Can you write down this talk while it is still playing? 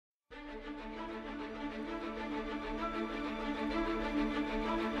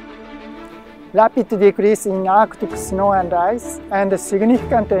Rapid decrease in Arctic snow and ice and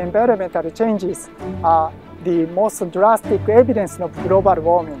significant environmental changes are the most drastic evidence of global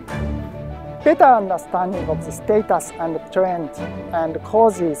warming. Better understanding of the status and trends and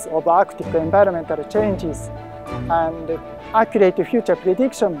causes of Arctic environmental changes and accurate future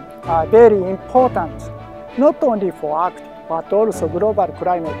prediction are very important, not only for Arctic but also global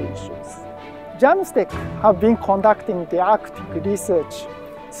climate issues. JAMSTEC have been conducting the Arctic research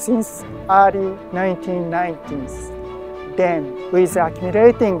since early 1990s. Then, with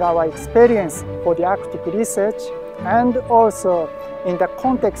accumulating our experience for the Arctic research and also in the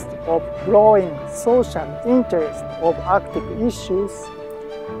context of growing social interest of Arctic issues,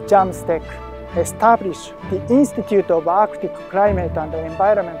 JAMSTEC established the Institute of Arctic Climate and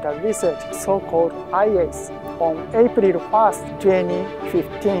Environmental Research, so-called IACE, on April 1st,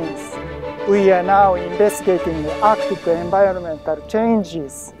 2015. We are now investigating Arctic environmental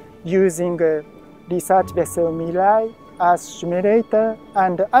changes using research vessel Mirai, Earth simulator,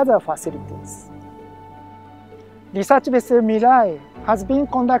 and other facilities. Research vessel Mirai has been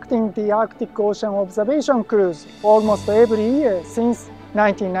conducting the Arctic Ocean observation cruise almost every year since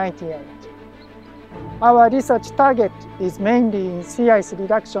 1998. Our research target is mainly in sea ice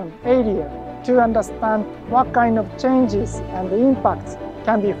reduction area to understand what kind of changes and impacts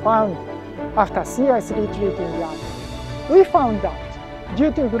can be found after sea ice retreat in the Arctic. We found that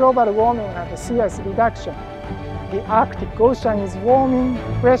due to global warming and sea ice reduction, the Arctic Ocean is warming,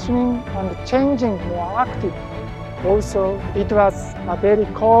 freshening, and changing more active. Also, it was a very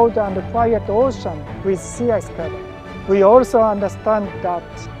cold and quiet ocean with sea ice cover. We also understand that,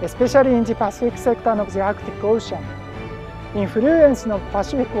 especially in the Pacific sector of the Arctic Ocean, influence of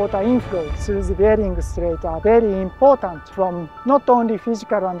Pacific water inflow through the Bering Strait are very important from not only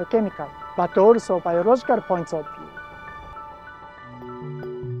physical and chemical, but also biological points of view.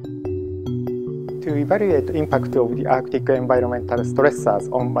 To evaluate the impact of the Arctic environmental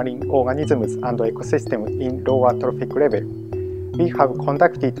stressors on marine organisms and ecosystems in lower trophic level, we have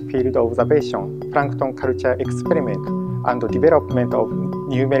conducted field observation, plankton culture experiment, and development of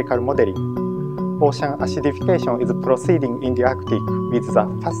numerical modeling. Ocean acidification is proceeding in the Arctic with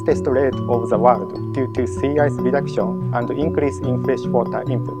the fastest rate of the world due to sea ice reduction and increase in freshwater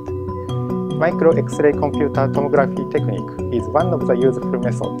input. Micro X-ray computer tomography technique is one of the useful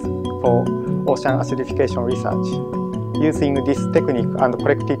methods for ocean acidification research. Using this technique and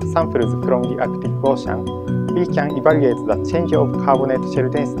collected samples from the Arctic Ocean, we can evaluate the change of carbonate shell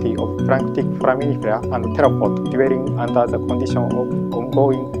density of planktic foraminifera and theropod dwelling under the condition of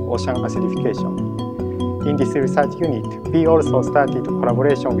ongoing ocean acidification. In this research unit, we also started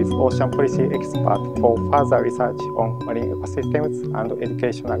collaboration with ocean policy experts for further research on marine ecosystems and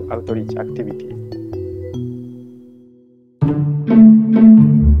educational outreach activities.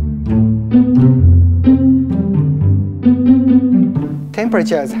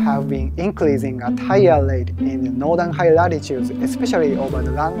 Temperatures have been increasing at higher rate in the northern high latitudes, especially over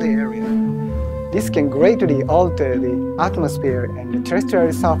the land area. This can greatly alter the atmosphere and the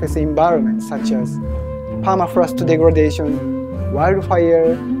terrestrial surface environment, such as permafrost degradation,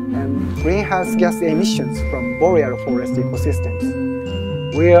 wildfire, and greenhouse gas emissions from boreal forest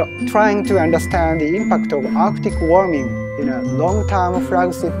ecosystems. We are trying to understand the impact of Arctic warming in a long-term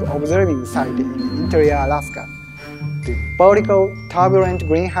flagship observing site in interior Alaska. The vertical, turbulent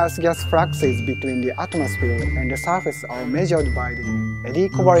greenhouse gas fluxes between the atmosphere and the surface are measured by the eddy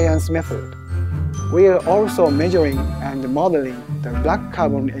covariance method. We are also measuring and modeling the black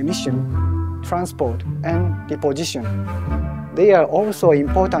carbon emission, transport, and deposition. They are also an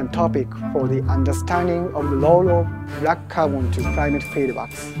important topic for the understanding of the role of black carbon to climate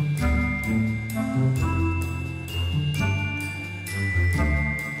feedbacks.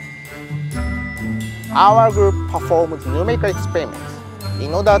 Our group performed numerical experiments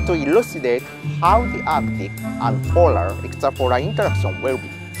in order to elucidate how the Arctic and polar extrapolar interaction will be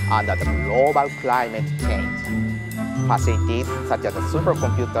under the global climate change. Facilities such as the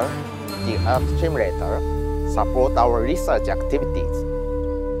supercomputer, the Earth simulator, support our research activities.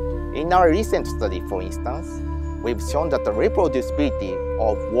 In our recent study, for instance, we've shown that the reproducibility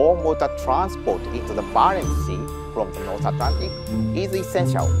of warm water transport into the Barents Sea from the North Atlantic is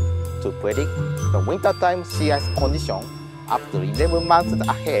essential to predict the wintertime sea ice condition up to 11 months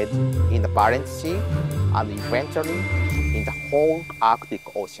ahead in the Barents Sea and eventually in the whole Arctic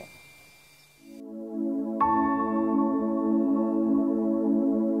Ocean.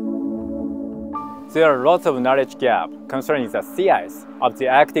 There are lots of knowledge gaps concerning the sea ice of the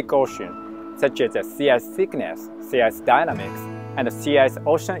Arctic Ocean, such as the sea ice thickness, sea ice dynamics, and sea ice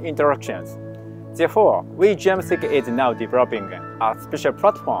ocean interactions. Therefore, JAMSTEC is now developing a special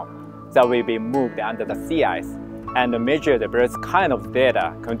platform that will be moved under the sea ice and measure the various kinds of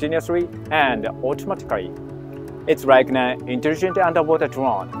data continuously and automatically. It's like an intelligent underwater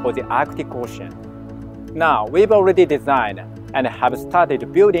drone for the Arctic Ocean. Now, we've already designed and have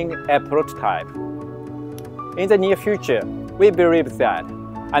started building a prototype. In the near future, we believe that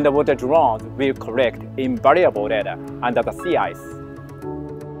underwater drones will collect invaluable data under the sea ice.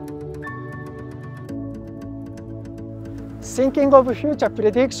 Thinking of future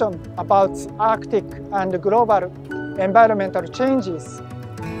prediction about Arctic and global environmental changes,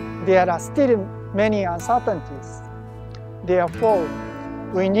 there are still many uncertainties. Therefore,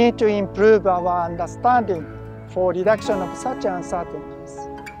 we need to improve our understanding for reduction of such uncertainties.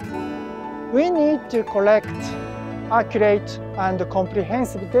 We need to collect accurate and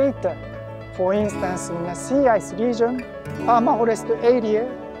comprehensive data, for instance in a sea ice region, permafrost area,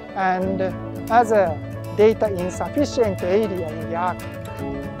 and other data insufficient area in the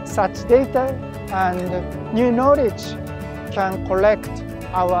Arctic. Such data and new knowledge can correct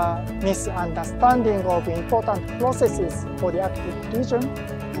our misunderstanding of important processes for the Arctic region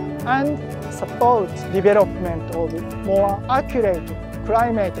and support development of more accurate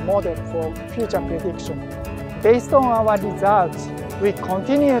climate model for future prediction. Based on our results, we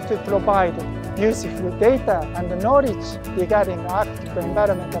continue to provide useful data and knowledge regarding Arctic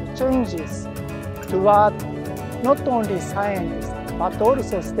environmental changes toward not only scientists but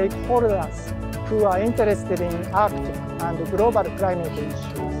also stakeholders who are interested in Arctic and global climate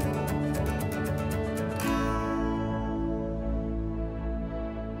issues.